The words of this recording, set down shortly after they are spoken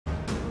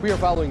We are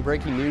following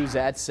breaking news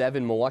at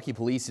 7. Milwaukee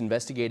police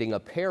investigating a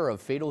pair of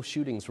fatal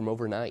shootings from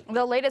overnight.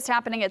 The latest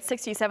happening at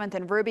 67th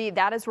and Ruby.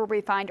 That is where we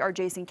find our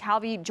Jason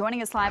Calvi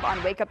joining us live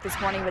on Wake Up this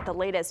morning with the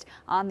latest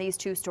on these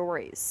two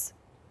stories.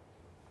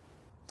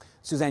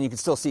 Suzanne, you can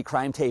still see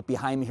crime tape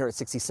behind me here at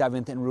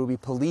 67th and Ruby.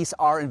 Police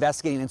are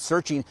investigating and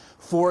searching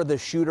for the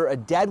shooter. A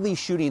deadly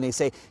shooting, they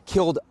say,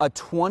 killed a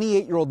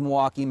 28-year-old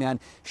Milwaukee man,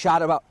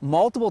 shot about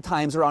multiple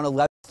times around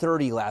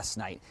 11:30 last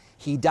night.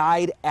 He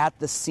died at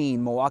the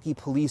scene. Milwaukee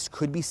police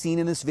could be seen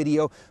in this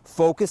video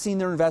focusing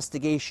their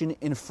investigation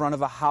in front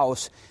of a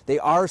house. They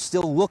are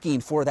still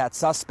looking for that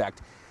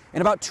suspect.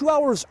 And about 2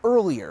 hours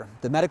earlier,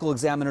 the medical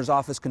examiner's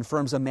office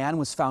confirms a man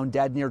was found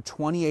dead near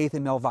 28th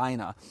and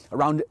Melvina.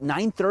 Around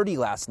 9:30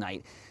 last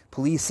night,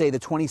 police say the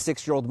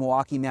 26-year-old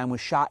Milwaukee man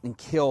was shot and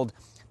killed.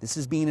 This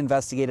is being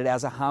investigated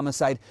as a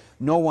homicide.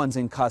 No one's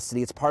in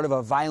custody. It's part of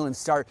a violent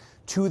start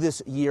to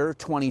this year,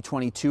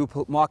 2022.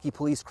 Milwaukee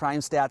police crime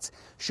stats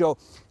show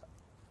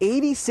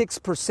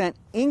 86%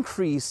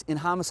 increase in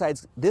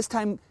homicides this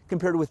time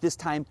compared with this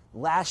time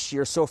last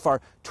year. So far,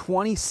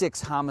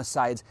 26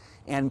 homicides,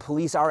 and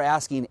police are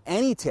asking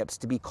any tips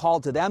to be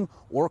called to them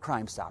or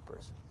Crime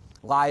Stoppers.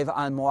 Live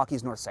on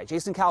Milwaukee's north side,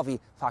 Jason Calvi,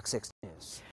 FOX 6 News.